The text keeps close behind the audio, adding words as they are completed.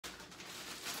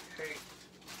crate.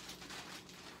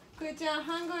 Kuya-chan,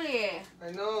 hungry.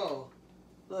 I know.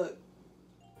 Look.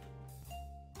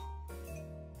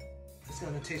 It's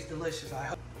gonna taste delicious, I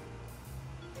hope.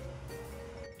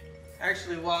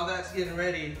 Actually, while that's getting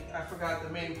ready, I forgot the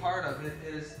main part of it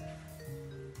is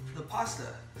the pasta.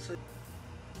 So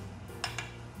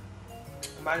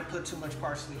I might have put too much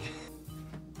parsley.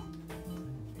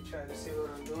 You trying to see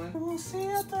what I'm doing? We'll see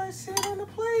after I see it on the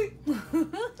plate.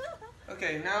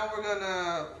 Okay, now we're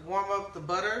gonna warm up the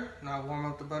butter. Not warm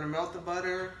up the butter, melt the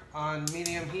butter on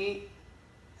medium heat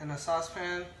in a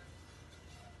saucepan.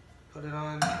 Put it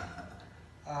on.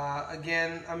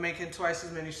 Again, I'm making twice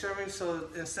as many servings, so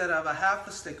instead of a half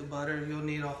a stick of butter, you'll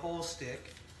need a whole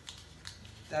stick.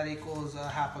 That equals a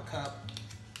half a cup.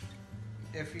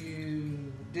 If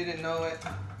you didn't know it,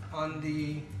 on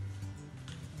the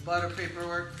butter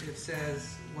paperwork, it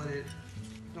says what it,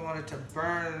 you don't want it to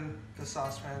burn the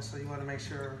saucepan, so you want to make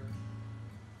sure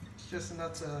it's just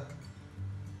enough to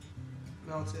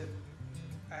melt it.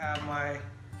 I have my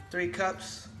 3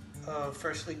 cups of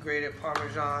freshly grated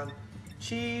Parmesan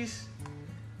cheese,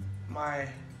 my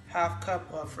half cup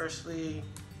of freshly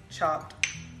chopped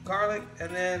garlic,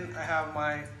 and then I have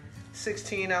my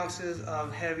 16 ounces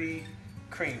of heavy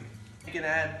cream. You can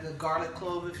add the garlic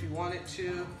clove if you wanted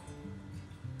to.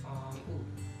 Ooh,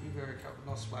 be very careful,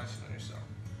 don't splash it on yourself.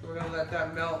 So we're gonna let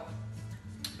that melt,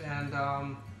 and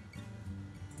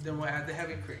then we'll add the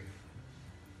heavy cream.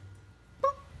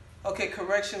 Okay,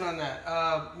 correction on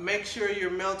that. Make sure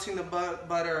you're melting the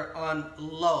butter on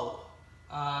low.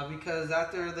 Because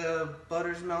after the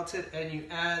butter's melted and you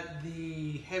add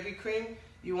the heavy cream,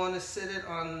 you want to sit it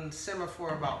on simmer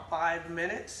for about 5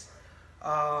 minutes.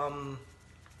 So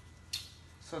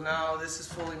now this is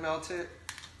fully melted.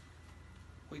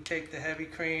 We take the heavy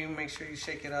cream, make sure you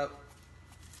shake it up.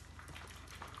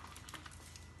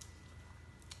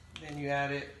 Then you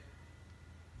add it.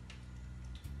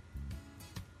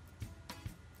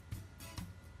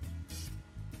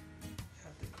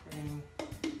 Add the cream.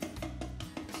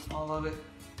 All of it.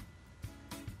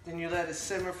 Then you let it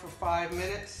simmer for 5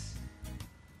 minutes.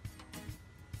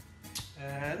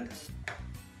 And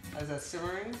as that's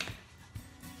simmering,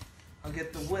 I'll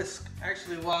get the whisk.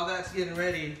 Actually, while that's getting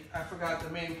ready, I forgot the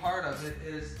main part of it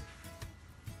is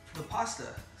the pasta.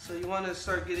 So you want to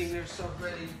start getting yourself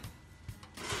ready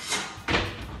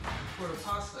for the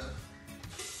pasta.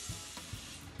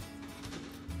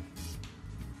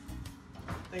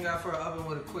 Thank God for an oven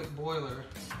with a quick boiler.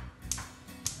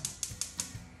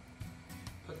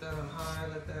 Put that on high,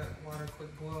 let that water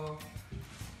quick boil.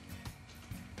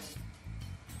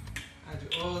 Add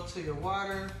your oil to your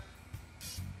water.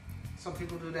 Some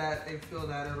people do that, they feel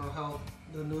that it'll help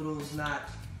the noodles not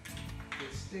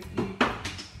get sticky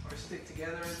or stick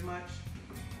together as much.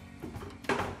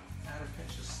 Add a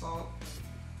pinch of salt.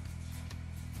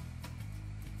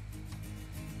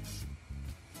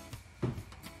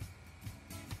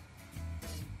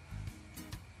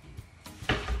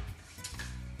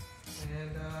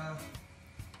 And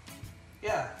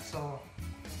yeah, so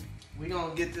we're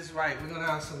gonna get this right. We're gonna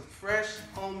have some fresh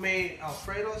homemade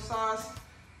Alfredo sauce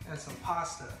and some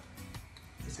pasta.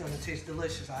 It's gonna taste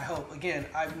delicious, I hope. Again,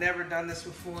 I've never done this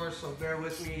before, so bear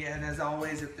with me. And as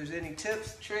always, if there's any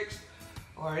tips, tricks,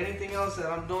 or anything else that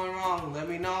I'm doing wrong, let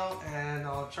me know and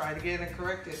I'll try it again and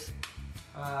correct it.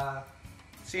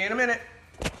 See you in a minute.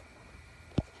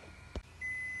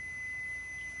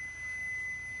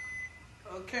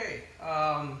 Okay,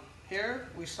 here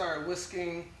we start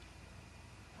whisking,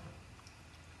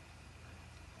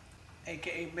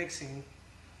 aka mixing,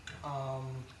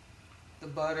 the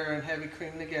butter and heavy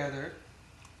cream together.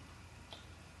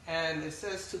 And it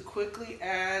says to quickly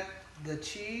add the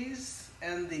cheese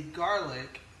and the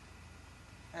garlic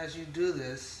as you do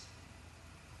this.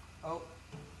 Oh,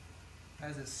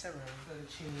 as it's simmering,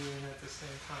 fettuccine in at the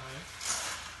same time.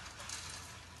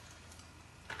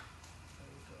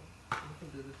 You can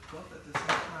do this both at the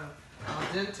same time. Al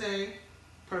dente,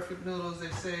 perfect noodles, they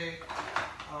say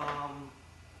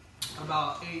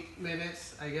about 8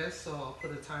 minutes, I guess. So I'll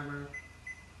put a timer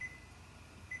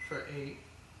for 8.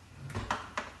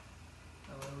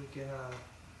 That way we can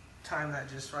time that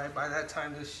just right. By that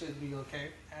time, this should be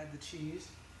okay. Add the cheese.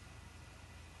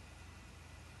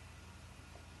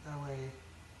 That way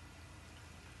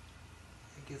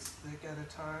it gets thick at a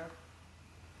time.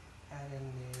 Add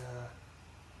in the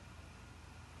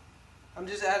I'm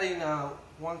just adding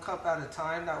 1 cup at a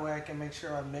time. That way I can make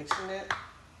sure I'm mixing it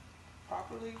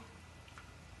properly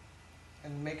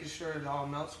and making sure it all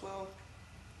melts well.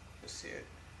 Let's see it.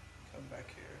 Come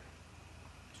back here.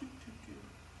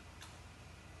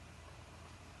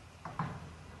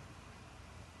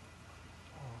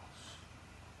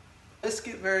 whisk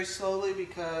it very slowly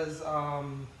because,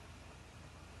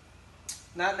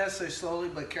 not necessarily slowly,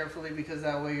 but carefully, because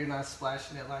that way you're not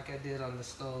splashing it like I did on the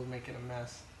stove, making a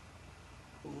mess.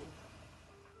 Ooh.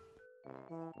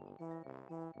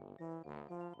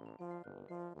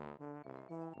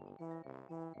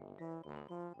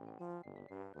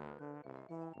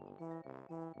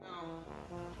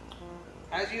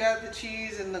 As you add the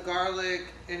cheese and the garlic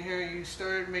in here, you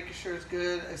stir it, making sure it's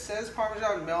good. It says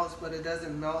Parmesan melts, but it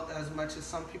doesn't melt as much as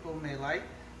some people may like.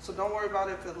 So don't worry about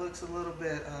it if it looks a little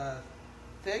bit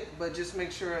thick, but just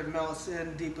make sure it melts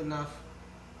in deep enough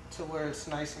to where it's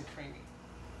nice and creamy.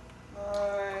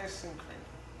 Nice and creamy.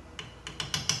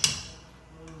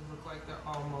 Those look like they're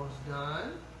almost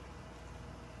done.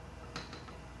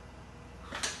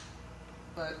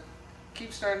 But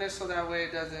keep stirring this so that way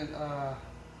it doesn't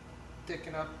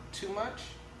thicken up too much.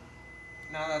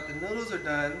 Now that the noodles are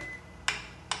done,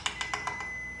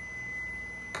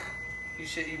 you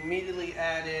should immediately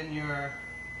add in your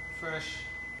fresh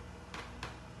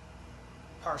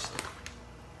parsley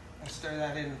and stir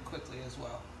that in quickly as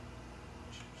well.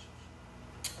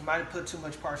 I might have put too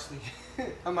much parsley.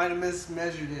 I might have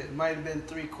mismeasured it. It might have been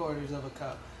 3/4 of a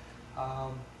cup.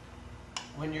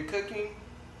 When you're cooking,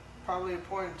 probably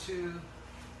important to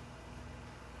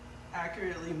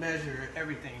accurately measure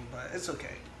everything, but it's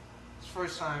okay. It's the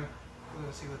first time we're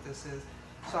gonna see what this is.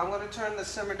 So I'm gonna turn the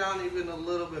simmer down even a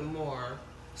little bit more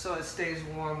so it stays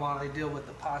warm while I deal with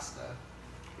the pasta.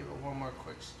 Give it one more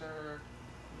quick stir.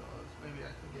 Maybe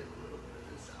I can get a little bit of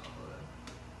this out.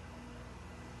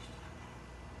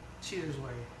 Cheater's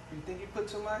way. If you think you put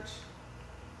too much,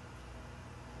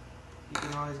 you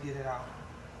can always get it out.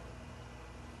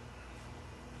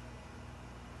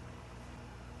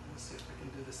 Let's see if I can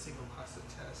do the single pasta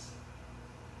test.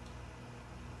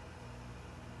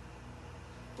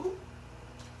 Ooh.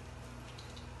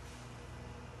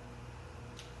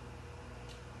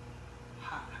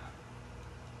 Hot.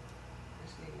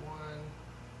 Just need one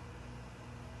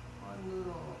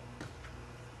noodle.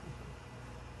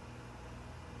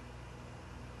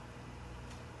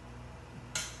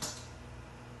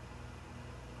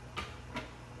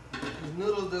 The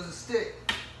noodle doesn't stick.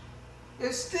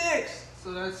 It sticks!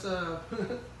 So that's,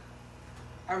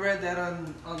 I read that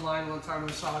online one time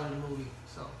and saw it in a movie,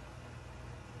 so.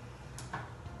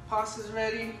 Pasta's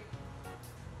ready.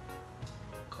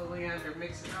 Coriander,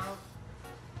 mix it out.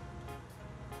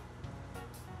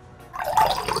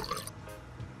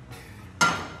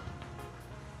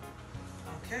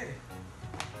 Okay.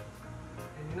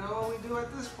 And you know what we do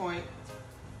at this point?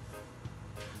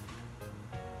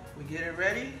 We get it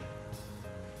ready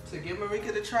to get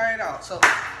Marica to try it out. So,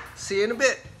 see you in a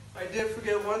bit. I did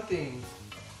forget one thing.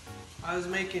 I was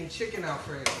making chicken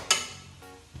Alfredo.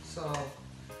 So,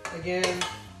 again,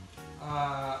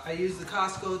 I used the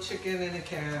Costco chicken in a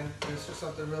can just for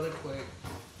something really quick.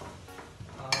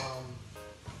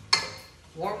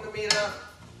 Warm the meat up.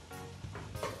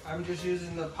 I'm just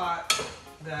using the pot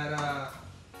that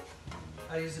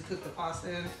I used to cook the pasta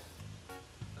in.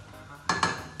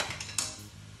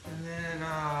 And then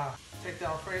take the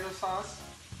Alfredo sauce.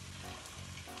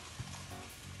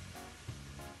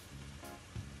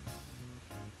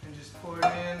 And just pour it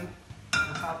in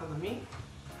on top of the meat.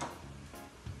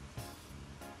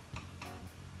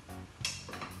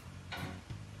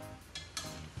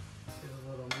 Get a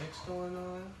little mix going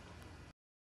on.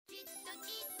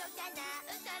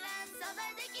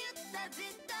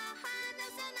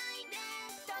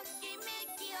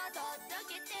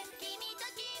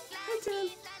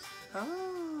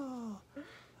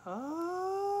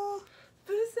 Oh,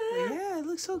 Buusan. Yeah, it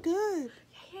looks so good.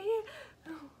 Yeah.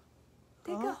 Oh.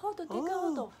 Take a hold.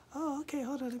 Oh, okay,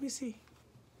 hold on, let me see.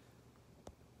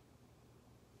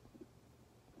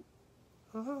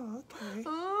 Oh, okay.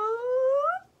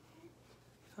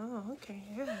 Oh, okay,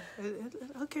 yeah.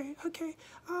 Okay.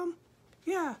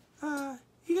 Yeah,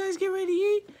 you guys get ready to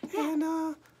eat, and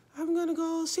I'm gonna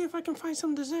go see if I can find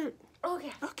some dessert.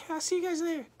 Okay. Okay, I'll see you guys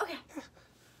later. Okay.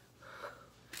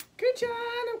 Good, John,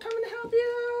 I'm coming to help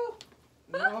you.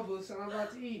 No, Buusan, I'm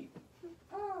about to eat.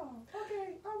 Oh,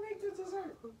 okay, I'll make the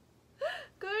dessert.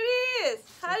 Chris,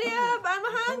 hurry up, I'm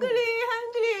hungry.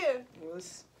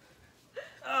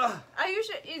 Are you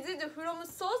sure? Is it from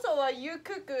sauce or you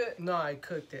cook? No, I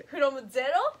cooked it. From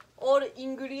zero? All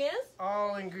ingredients?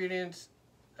 All ingredients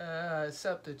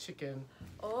except the chicken.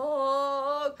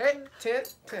 Oh. Hey, Tin.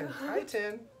 Hi,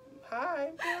 Tin.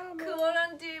 Hi, Mama.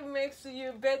 Quarantine makes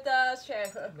you better,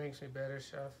 chef. Makes me better,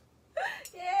 chef.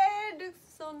 Yeah, it looks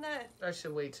so nice. I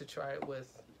should wait to try it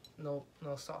with no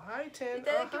salt. Hi, Tin.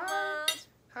 Itadakimasu.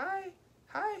 Hi.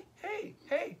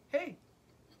 Hey.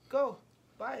 Go.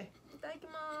 Bye. ただき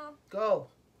ます。 Go.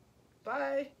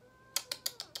 Bye.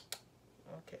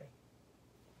 Okay.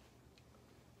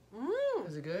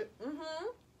 Is it good?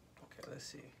 Okay, let's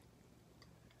see.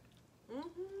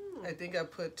 I think I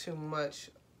put too much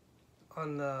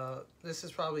on the. This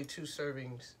is probably 2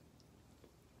 servings.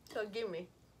 So give me.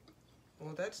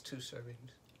 Well, that's 2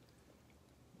 servings.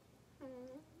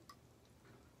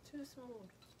 Too small.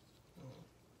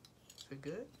 Is it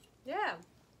good? Yeah.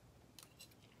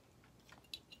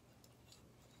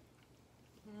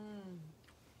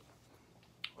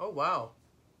 Oh, wow.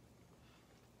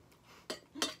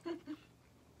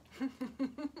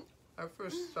 I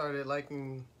first started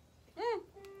liking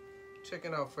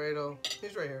chicken Alfredo.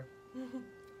 He's right here.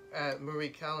 At Marie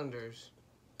Callender's.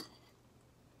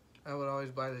 I would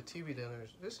always buy the TV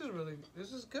dinners. This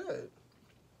is good.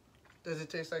 Does it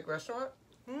taste like restaurant?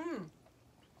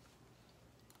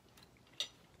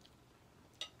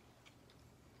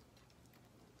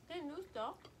 Hey, new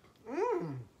stuff.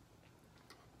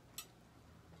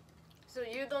 So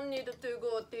you don't need to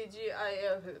go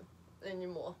TGIF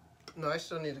anymore. No, I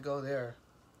still need to go there.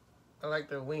 I like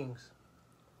their wings.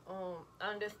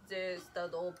 Unless they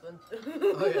start open.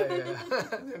 Oh, yeah.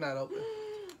 They're not open.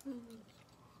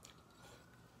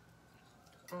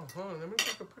 Let me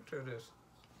take a picture of this.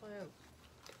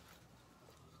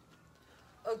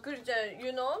 Christian,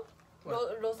 you know,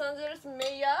 What? Los Angeles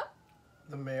mayor,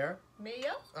 The mayor?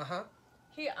 Uh-huh.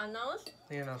 he announced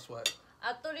He announced what?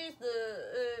 at least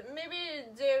maybe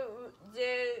they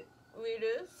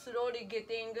will slowly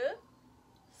getting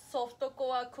soft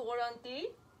core quarantine.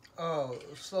 Oh,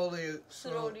 slowly.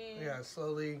 Slowly.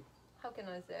 Slowly. How can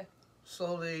I say?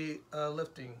 Slowly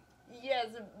lifting. Yes,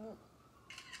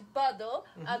 but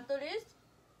at least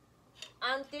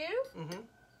until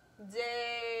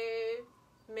they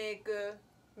make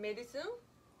medicine,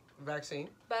 Vaccine.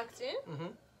 vaccine,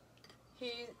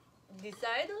 he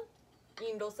decided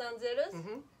in Los Angeles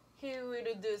he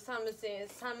will do something,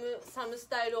 some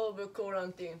style of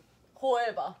quarantine.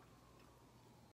 However,